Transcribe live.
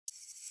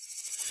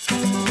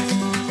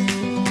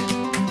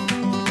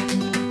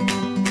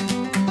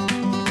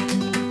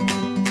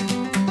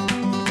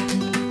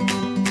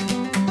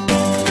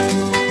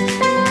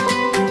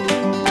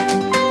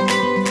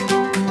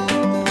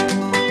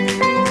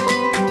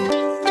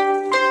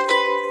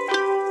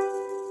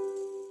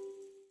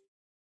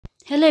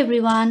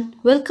everyone,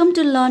 welcome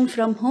to Learn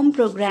from Home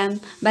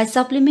program by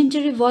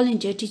Supplementary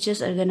Volunteer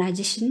Teachers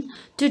Organization.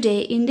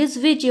 Today in this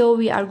video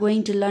we are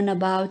going to learn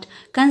about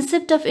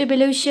concept of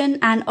evolution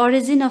and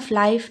origin of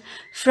life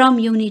from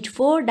unit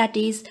 4, that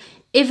is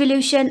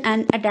evolution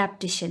and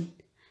adaptation.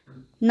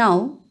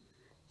 Now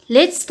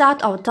let's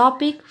start our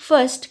topic.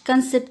 First,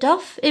 concept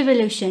of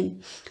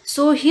evolution.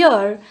 So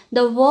here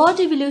the word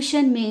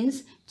evolution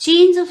means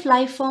change of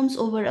life forms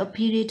over a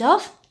period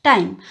of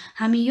time.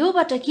 हामी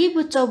योबाट के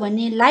बुझ्छौं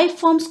भने life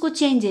firms को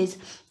changes,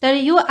 तर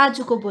यो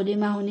आजको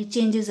भोलिमा हुने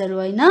चेन्जेसहरु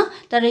हैन,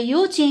 तर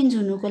यो चेन्ज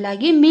हुनुको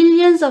लागि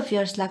मिलियन्स अफ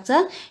इयर्स लाग्छ.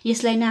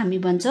 यसलाई नै हामी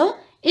भन्छौं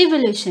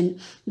evolution.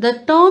 The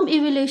term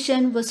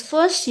evolution was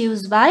first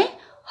used by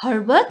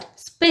Herbert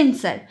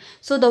Spencer.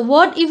 So the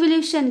word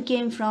evolution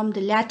came from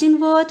the Latin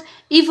word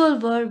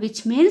evolver,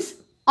 which means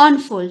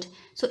unfold.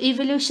 So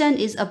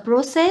evolution is a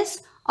process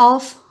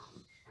of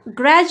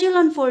gradual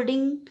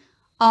unfolding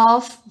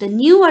of the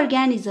new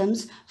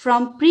organisms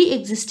from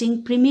pre-existing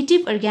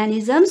primitive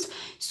organisms.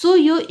 So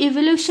यो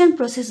evolution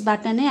process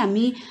बाट नै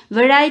हामी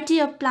variety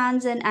of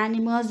plants and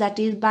animals, that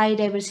is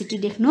biodiversity,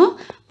 देख्नु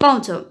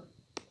पाउँछौं.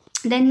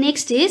 Then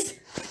next is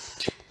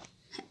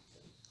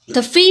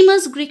the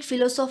famous Greek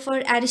philosopher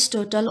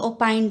Aristotle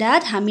opined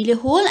that हामीले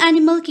whole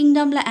animal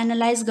kingdom लाई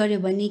analyze गर्यो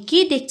भने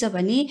के देख्छ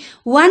भने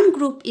one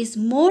group is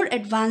more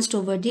advanced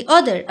over the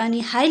other,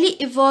 अनि highly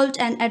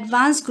evolved and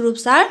advanced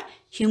groups are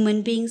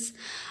human beings.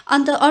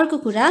 And the अर्को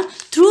कुरा,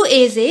 through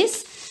ages,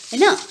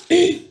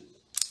 हैन,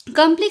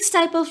 complex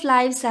type of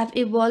lives have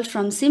evolved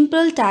from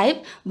simple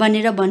type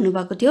भनेर भन्नु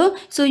भएको थियो.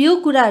 सो यो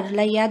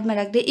कुराहरुलाई यादमा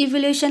राख्दै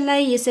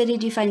इभोल्युसनलाई यसरी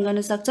डिफाइन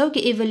गर्न सक्छौ कि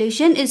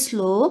evolution is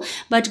slow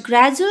but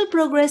gradual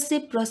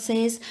progressive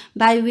process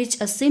by which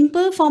a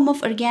simple form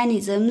of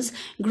organisms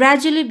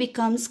gradually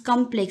becomes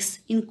complex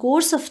in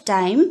course of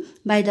time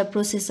by the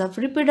process of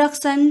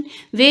reproduction,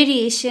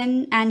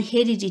 variation and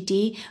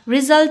heredity,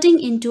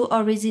 resulting into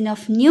origin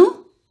of new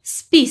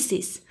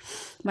species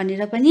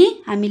भनेर पनि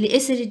हामीले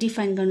यसरी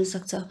define गर्न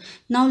सक्छौं.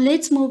 Now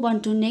let's move on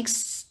to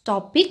next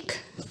topic,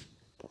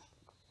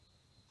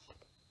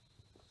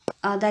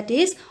 that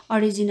is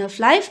origin of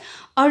life.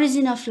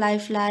 Origin of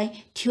life लाई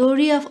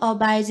theory of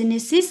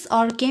abiogenesis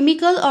or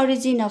chemical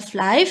origin of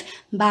life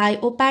by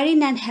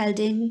Oparin and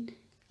Haldane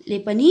ले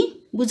पनि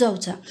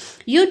बुझाउँछ.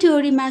 यो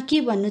थ्योरीमा के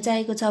भन्नु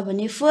चाहेको छ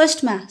भने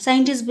फर्स्टमा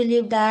scientist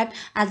believe that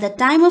at the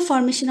time of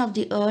formation of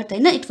the earth,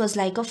 हैन, इट वाज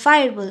लाइक अ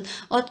फायरबल.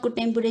 अर्थको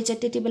टेम्परेचर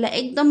त्यतिबेला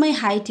एकदमै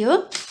हाई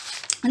थियो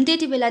अनि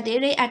त्यतिबेला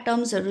धेरै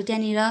एटम्सहरु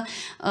त्यहाँनिर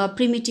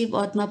प्रिमिटिभ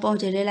अर्थमा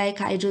पाउँथ्यो,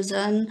 like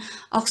hydrogen,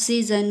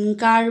 oxygen,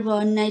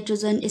 carbon,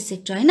 nitrogen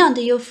etcetera, हैन.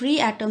 अनि यो फ्री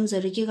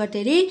एटम्सहरु के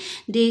गर्थे रे,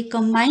 they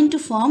combine to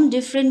form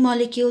different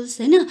molecules,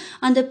 हैन.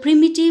 अनि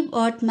प्रिमिटिभ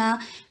अर्थमा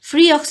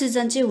फ्री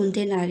अक्सिजन चाहिँ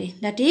हुन्थेन अरे,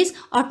 दैट इज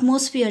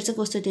एटमोस्फियर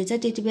चाहिँ कस्तो थिएछ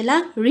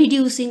त्यतिबेला,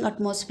 रिड्युसिङ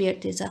एटमोस्फियर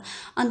थिएछ.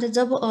 अनि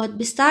जब अर्थ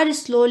बिस्तारै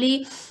स्लोली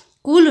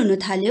कूल हुन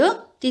थाल्यो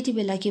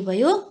त्यतिबेला के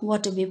भयो,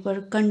 वाटर भेपर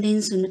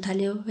कन्डेन्स हुन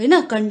थाल्यो, हैन.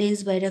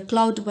 कन्डेन्स भएर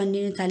क्लाउड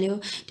बनिन थाल्यो.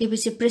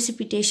 त्यसपछि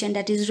प्रेसिपिटेसन,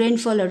 दैट इज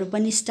रेनफलहरु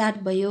पनि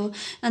स्टार्ट भयो.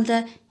 अन्त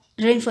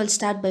रेनफल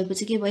स्टार्ट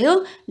भएपछि के भयो,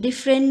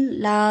 डिफरेंट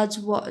लार्ज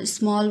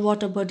स्मल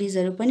वाटर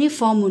बडीजहरु पनि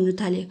फर्म हुन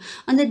थाल्यो.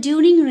 अन्त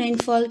ड्युरिङ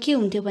रेनफल के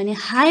हुन्थ्यो भने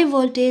हाई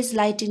भोल्टेज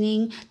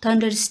लाइटनिङ,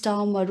 थन्डर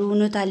स्टर्महरु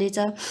हुन थालेछ.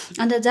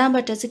 अन्त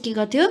जहाँबाट चाहिँ के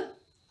गर्थ्यो,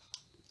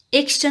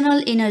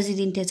 एक्सटर्नल एनर्जी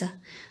दिन्थेछ,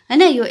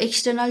 हैन. यो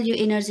एक्सटर्नल यो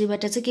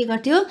एनर्जीबाट चाहिँ के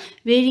गर्थ्यो,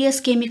 various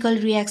chemical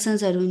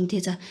रिएक्सन्सहरु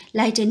हुन्थेछ.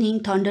 Lightning,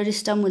 thunder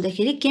Sturm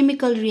हुँदाखेरि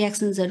केमिकल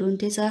रिएक्सन्सहरु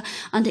हुन्थेछ.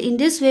 अन्त in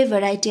this way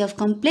variety of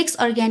complex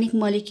organic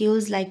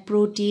molecules like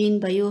protein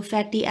भयो,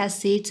 फ्याटी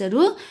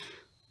एसिड्सहरु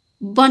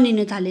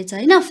बनिन थालेछ,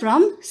 हैन,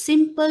 फ्रम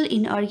सिम्पल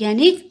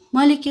इनअर्ग्यानिक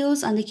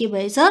मोलिक्युल्स. अन्त के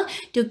भएछ,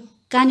 त्यो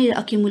कहाँनिर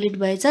अक्युमुलेट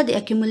भएछ, they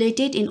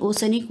accumulated in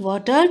oceanic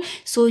water.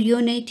 So यो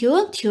नै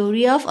थियो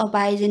theory of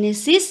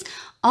abiogenesis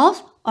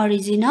of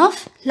origin of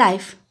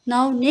life. Now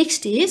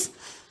next is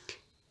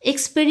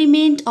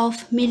experiment of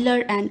Miller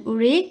and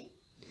Urey.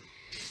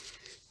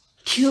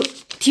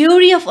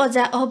 Theory of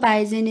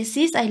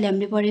abiogenesis अहिले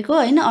हामीले पढेको,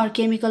 हैन, और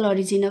chemical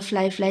origin of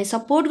life लाई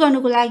सपोर्ट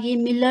गर्नको लागि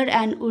मिलर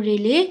एन्ड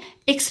उरेले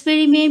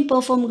एक्सपेरिमेन्ट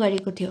परफर्म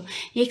गरेको थियो.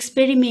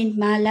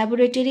 एक्सपेरिमेन्टमा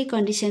ल्याबोरेटरी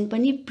कन्डिसन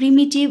पनि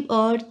प्रिमिटिभ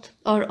अर्थ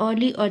और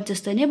अर्ली अर्थ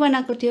जस्तो नै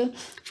बनाएको थियो.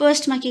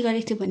 फर्स्टमा के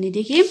गरेको थियो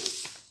भनेदेखि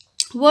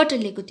वाटर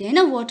लिएको थियो, हैन.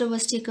 Water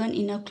was taken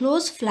in a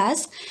close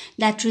flask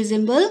that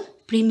resemble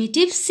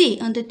primitive C.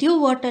 अन्त त्यो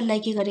वाटरलाई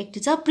के गरेको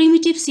थिएछ,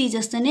 प्रिमिटिभ सी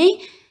जस्तो नै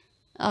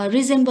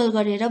रिजेम्बल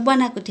गरेर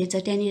बनाएको थिएछ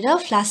त्यहाँनिर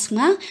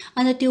फ्लास्कमा.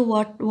 अन्त त्यो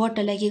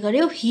वाटरलाई के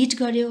गर्यो, हिट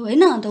गर्यो,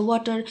 हैन. अन्त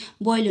वाटर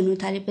बोइल हुन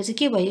थालेपछि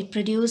के भयो,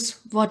 प्रड्युस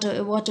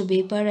वाटर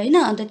भेपर, हैन.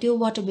 अन्त त्यो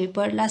वाटर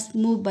भेपर लास्ट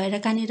मुभ भएर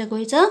कहाँनिर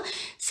गएछ,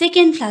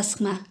 सेकेन्ड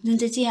फ्लास्कमा, जुन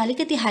चाहिँ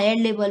अलिकति हायर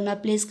लेभलमा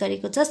प्लेस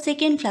गरेको छ,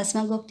 सेकेन्ड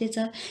फ्लास्कमा गएको थिएछ.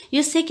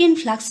 यो सेकेन्ड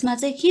फ्लास्कमा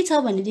चाहिँ के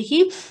छ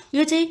भनेदेखि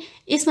यो चाहिँ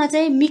यसमा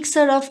चाहिँ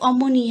mixture of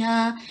ammonia,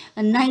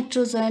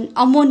 nitrogen,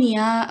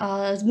 ammonia,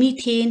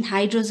 methane,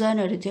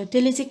 हाइड्रोजनहरु थियो.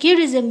 त्यसले चाहिँ के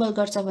रिजेम्बल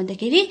गर्छ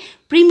भन्दाखेरि भन्दाखेरि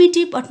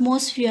प्रिमिटिभ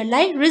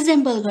एटमोस्फियरलाई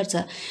रिजेम्बल गर्छ।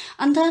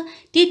 अन्त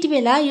त्यति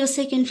बेला यो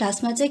सेकेन्ड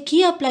फ्लास्कमा चाहिँ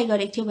के अप्लाई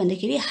गरेको थियो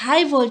भन्दाखेरि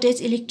high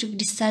voltage electric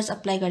discharge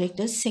apply गरेको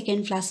थियो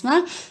सेकेन्ड फ्लास्कमा।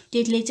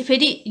 त्यसले चाहिँ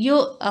फेरि यो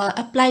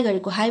अप्लाई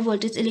गरेको high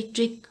voltage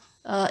electric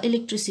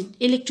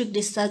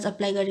discharge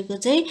apply गरेको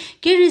चाहिँ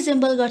के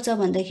रिजेम्बल गर्छ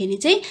भन्दाखेरि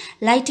चाहिँ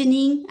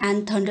लाइटनिङ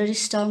एन्ड थन्डर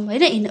स्टर्म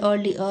होइन इन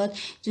अर्ली अर्थ,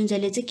 जुन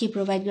चाहिँले चाहिँ के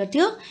प्रोभाइड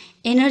गर्थ्यो,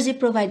 एनर्जी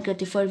प्रोभाइड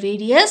गर्थ्यो for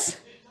various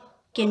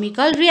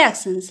chemical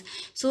reactions.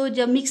 So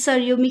यो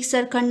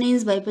मिक्सर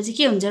कन्डेन्स भएपछि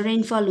के हुन्छ,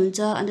 रेनफल हुन्छ,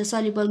 अन्त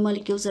सल्युबल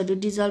मोलिक्युल्सहरू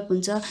डिजल्भ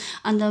हुन्छ।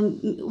 अन्त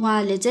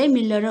उहाँहरूले चाहिँ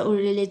मिलर र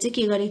उरेले चाहिँ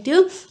के गरेको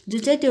थियो,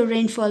 जुन चाहिँ त्यो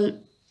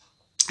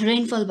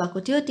रेनफल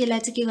भएको थियो त्यसलाई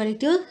चाहिँ के गरेको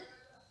थियो,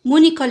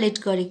 मुनि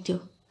कलेक्ट गरेको थियो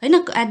हैन,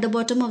 at the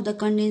bottom of the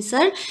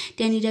condenser.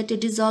 त्यहाँनिर त्यो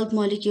डिजल्भ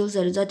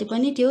मोलिक्युल्सहरू जति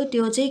पनि थियो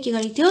त्यो चाहिँ के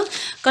गरेको थियो,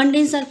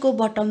 कन्डेन्सरको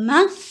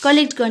बटममा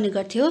कलेक्ट गर्ने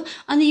गर्थ्यो।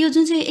 अनि यो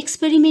जुन चाहिँ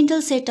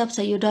एक्सपेरिमेन्टल सेटअप छ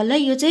यो डल्लै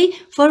यो चाहिँ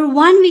फर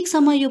 1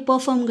 विकसम्म यो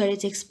पर्फर्म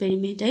गरेछ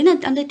एक्सपेरिमेन्ट हैन।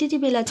 अन्त त्यति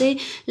बेला चाहिँ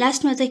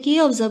लास्टमा चाहिँ के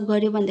अब्जर्भ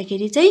गर्यो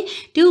भन्दाखेरि चाहिँ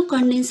त्यो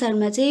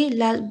कन्डेन्सरमा चाहिँ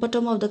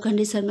बटम अफ द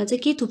कन्डेन्सरमा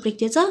चाहिँ के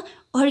थुप्रेको थिएछ,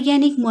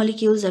 अर्ग्यानिक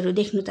मोलिक्युल्सहरू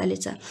देख्न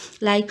थालेछ,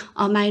 लाइक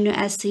अमाइनो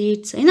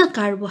एसिड्स हैन,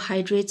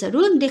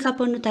 कार्बोहाइड्रेट्सहरू देखा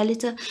पर्न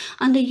थालेछ।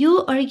 अन्त यो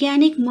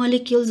अर्ग्यानिक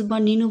मोलिक्युल्स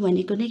बनिनु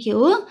भनेको नै के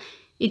हो,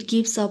 it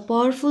gives a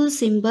powerful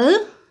symbol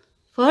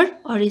for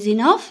origin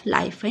of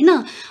life हैन।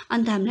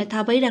 अन्त हामीलाई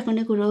थाहा भइरहेको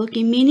नै कुरो हो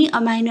कि many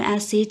amino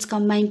acids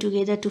combine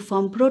together to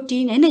form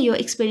protein हैन। यो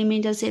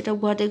एक्सपेरिमेन्टल सेटअप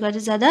गर्दै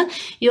जाँदा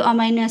यो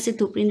अमाइनो एसिड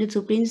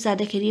थुप्रिँदै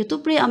जाँदाखेरि यो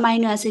थुप्रै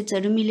अमाइनो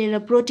एसिड्सहरू मिलेर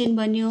प्रोटिन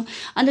बन्यो।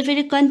 अन्त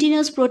फेरि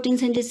कन्टिन्युअस प्रोटिन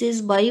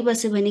सिन्थेसिस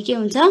भइबस्यो भने के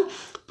हुन्छ,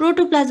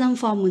 प्रोटोप्लाज्म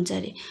फर्म हुन्छ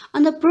अरे।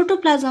 अन्त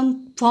प्रोटोप्लाज्म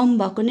फर्म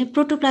भएको नै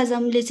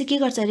प्रोटोप्लाज्मले चाहिँ के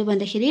गर्छ अरे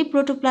भन्दाखेरि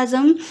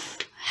protoplasm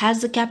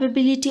has the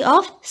capability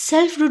of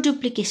self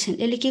reduplication,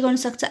 यसले के गर्न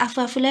सक्छ,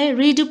 आफूलाई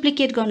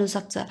रिडुप्लिकेट गर्न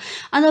सक्छ।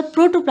 अन्त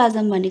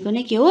प्रोटोप्लाज्म भनेको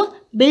नै के हो,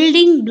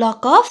 बिल्डिङ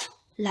ब्लक अफ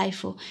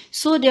लाइफ हो।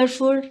 सो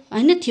देयरफोर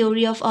हैन,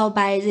 थ्योरी अफ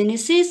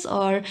बायोजेनेसिस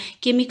और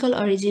chemical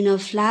origin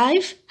of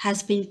life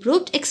has been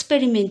proved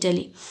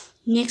experimentally.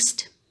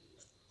 Next,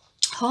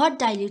 hot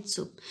dilute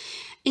soup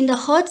in the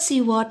hot C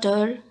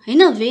water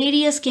हैन,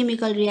 various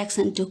chemical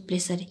reaction took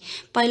place अरे।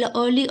 पहिला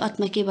early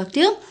अर्थमा के भएको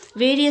थियो,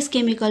 भेरियस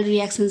केमिकल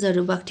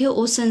रियाक्सन्सहरू भएको थियो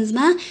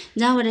ओसन्समा,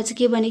 जहाँबाट चाहिँ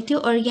के बनेको थियो,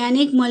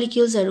 अर्ग्यानिक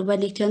मोलिक्युल्सहरू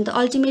बनेको थियो। अन्त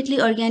अल्टिमेटली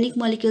अर्ग्यानिक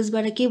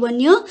मोलिक्युल्सबाट के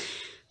बन्यो,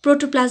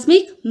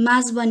 प्रोटोप्लाज्मिक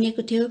मास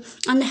बनिएको थियो।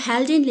 अन्त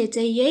हेल्डेनले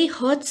चाहिँ यही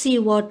हट सी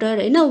वाटर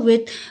हैन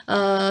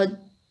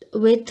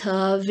विथ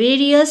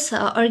भेरियस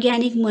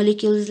अर्ग्यानिक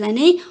मोलिक्युल्सलाई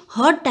नै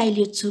हट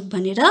डाइल्युट सूप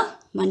भनेर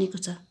भनेको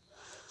छ।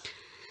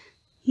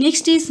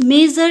 Next is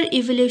major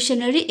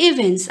इभोल्युसनरी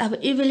events. अब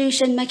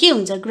इभोल्युसनमा के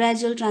हुन्छ,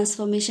 ग्रेजुअल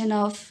ट्रान्सफर्मेसन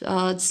अफ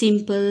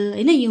सिम्पल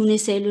हैन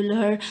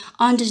युनिसेलुलर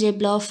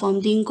अन्डरडेभलप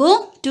फर्मदेखिको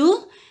टु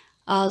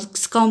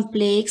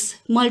कम्प्लेक्स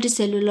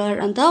मल्टिसेलुलर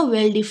अन्त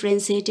वेल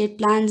डिफ्रेन्सिएटेड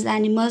प्लान्ट्स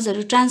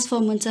एनिमल्सहरू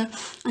ट्रान्सफर्म हुन्छ।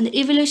 अन्त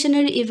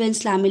इभोल्युसनरी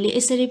इभेन्ट्सलाई हामीले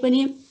यसरी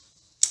पनि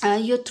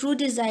यो थ्रु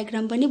दिस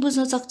डायग्राम पनि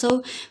बुझ्न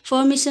सक्छौँ।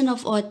 फर्मेसन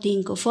अफ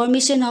अर्थदेखिको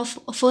फर्मेसन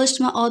अफ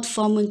फर्स्टमा अर्थ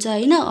फर्म हुन्छ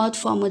हैन, अर्थ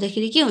फर्म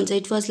हुँदाखेरि के हुन्छ,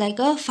 इट वाज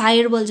लाइक अ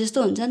फायरबल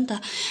जस्तो हुन्छ नि त।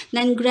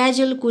 देन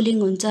ग्रेजुअल कुलिङ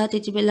हुन्छ,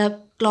 त्यति बेला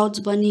क्लाउड्स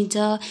बनिन्छ,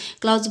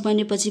 क्लाउड्स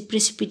बनेपछि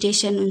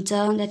प्रेसिपिटेसन हुन्छ,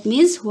 द्याट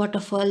मिन्स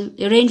वाटरफल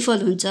रेनफल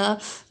हुन्छ।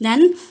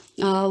 देन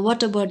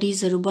वाटर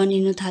बडिजहरू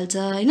बनिन थाल्छ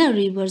हैन,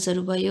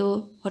 रिभर्सहरू भयो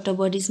वाटर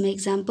बडिजमा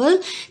इक्जाम्पल।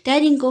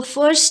 त्यहाँदेखिको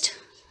फर्स्ट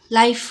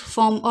लाइफ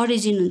फर्म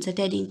ओरिजिन हुन्छ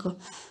त्यहाँदेखिको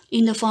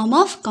in the form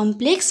of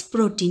complex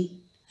protein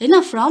हैन,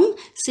 फ्रम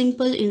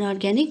सिम्पल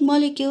इनअर्ग्यानिक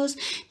मोलिक्युल्स।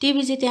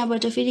 त्यसपछि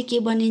त्यहाँबाट फेरि के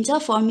बनिन्छ,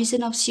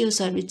 formation of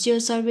सियोसर्बेट।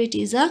 सियोसर्बेट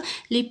is a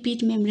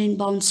lipid membrane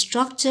bound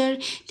structure.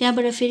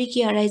 त्यहाँबाट फेरि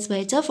के अराइज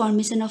भएछ,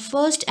 फर्मेसन अफ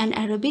फर्स्ट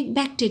एनाएरोबिक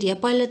ब्याक्टेरिया।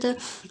 पहिला त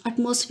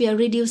एटमोस्फियर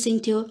रिड्युसिङ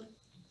थियो,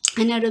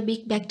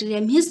 एनाएरोबिक ब्याक्टेरिया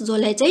मिन्स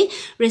जसलाई चाहिँ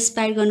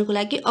रेस्पायर गर्नुको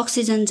लागि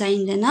अक्सिजन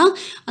चाहिँदैन।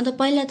 अन्त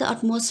पहिला त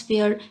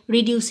एटमोस्फियर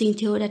रिड्युसिङ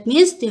थियो, that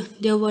means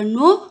there were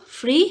no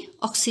free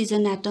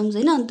oxygen atoms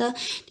हैन। अन्त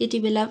त्यति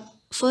बेला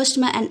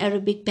फर्स्टमा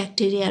एनाएरोबिक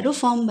ब्याक्टेरियाहरू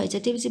फर्म भएछ।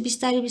 त्यसपछि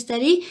बिस्तारै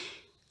बिस्तारै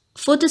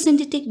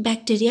फोटोसिन्थेटिक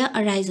ब्याक्टेरिया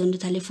अराइज हुन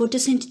थाल्यो।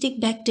 फोटोसिन्थेटिक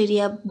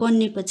ब्याक्टेरिया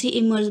बन्नेपछि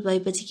इमर्ज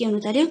भएपछि के हुन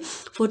थाल्यो,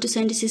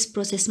 फोटोसिन्थेसिस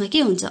प्रोसेसमा के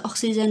हुन्छ,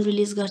 अक्सिजन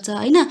रिलिज गर्छ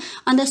हैन।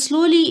 अन्त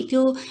स्लोली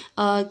त्यो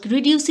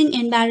रिड्युसिङ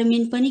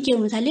इन्भाइरोमेन्ट पनि के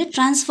हुन थाल्यो,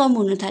 ट्रान्सफर्म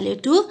हुन थाल्यो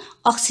to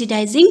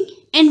oxidising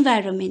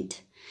environment.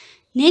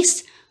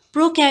 Next,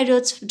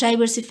 प्रोक्यारियोट्स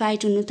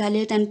diversified हुन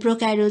थाल्यो। त्यहाँदेखि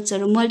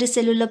प्रोक्यारियोट्सहरू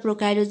मल्टिसेलुलर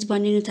प्रोक्यारियोट्स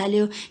बनिन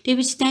थाल्यो।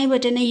 त्यसपछि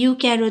त्यहीँबाट नै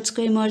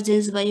युक्यारियोट्सको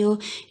इमर्जेन्स भयो।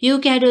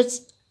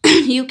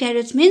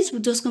 युक्यारियोट्स मिन्स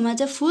जसकोमा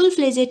चाहिँ फुल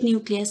फ्लेजेड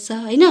न्युक्लियस छ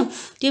हैन।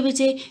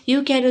 त्यसपछि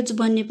युक्यारियोट्स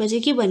बन्नेपछि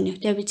के बन्यो,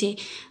 त्यसपछि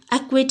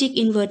एक्वेटिक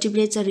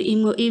इन्भर्टिब्रेट्सहरू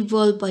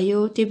इभल्भ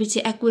भयो। त्यसपछि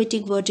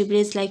एक्वेटिक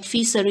भर्टिब्रेट्स लाइक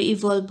फिसहरू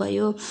इभल्भ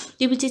भयो।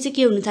 त्यसपछि चाहिँ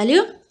के हुन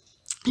थाल्यो,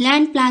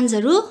 ल्यान्ड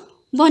प्लान्ट्सहरू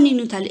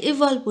बनिनु थाल्यो,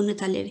 इभल्भ हुन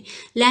थाल्यो अरे।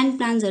 ल्यान्ड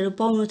प्लान्ट्सहरू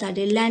पाउनु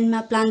थाल्यो, ल्यान्डमा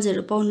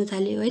प्लान्ट्सहरू पाउनु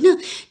थाल्यो हैन।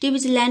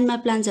 त्यसपछि ल्यान्डमा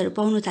प्लान्ट्सहरू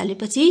पाउनु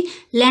थालेपछि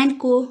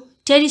ल्यान्डको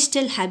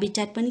टेरिस्ट्रियल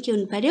ह्याबिटेट पनि के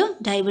हुनु पर्यो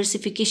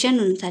डाइभर्सिफिकेसन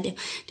हुन थाल्यो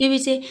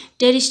त्यसपछि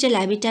टेरिस्ट्रियल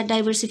ह्याबिटेट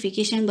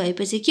डाइभर्सिफिकेसन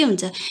भएपछि के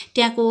हुन्छ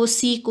त्यहाँको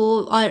सीको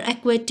अर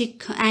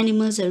एक्वेटिक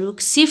एनिमल्सहरु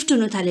शिफ्ट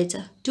हुन थालेछ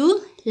टु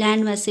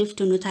ल्यान्डमा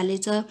शिफ्ट हुन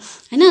थालेछ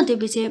हैन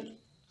त्यसपछि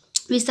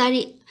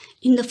बिस्तारै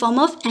in the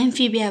form of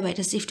Amphibia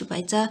भएर शिफ्ट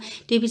भएछ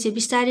त्यसपछि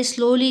बिस्तारै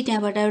स्लोली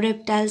त्यहाँबाट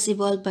रेप्टाइल्स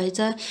इभल्भ भएछ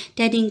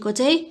त्यहाँदेखिको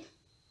चाहिँ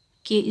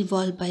के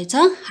इभल्भ भएछ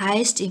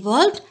हाईएस्ट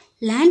इभल्भड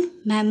ल्यान्ड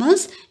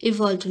म्यामल्स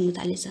इभल्भ हुन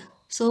थालेछ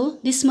So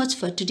this much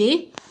for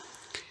today.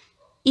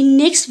 In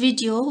next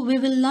video we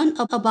will learn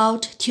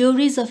about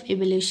theories of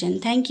evolution.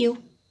 Thank you.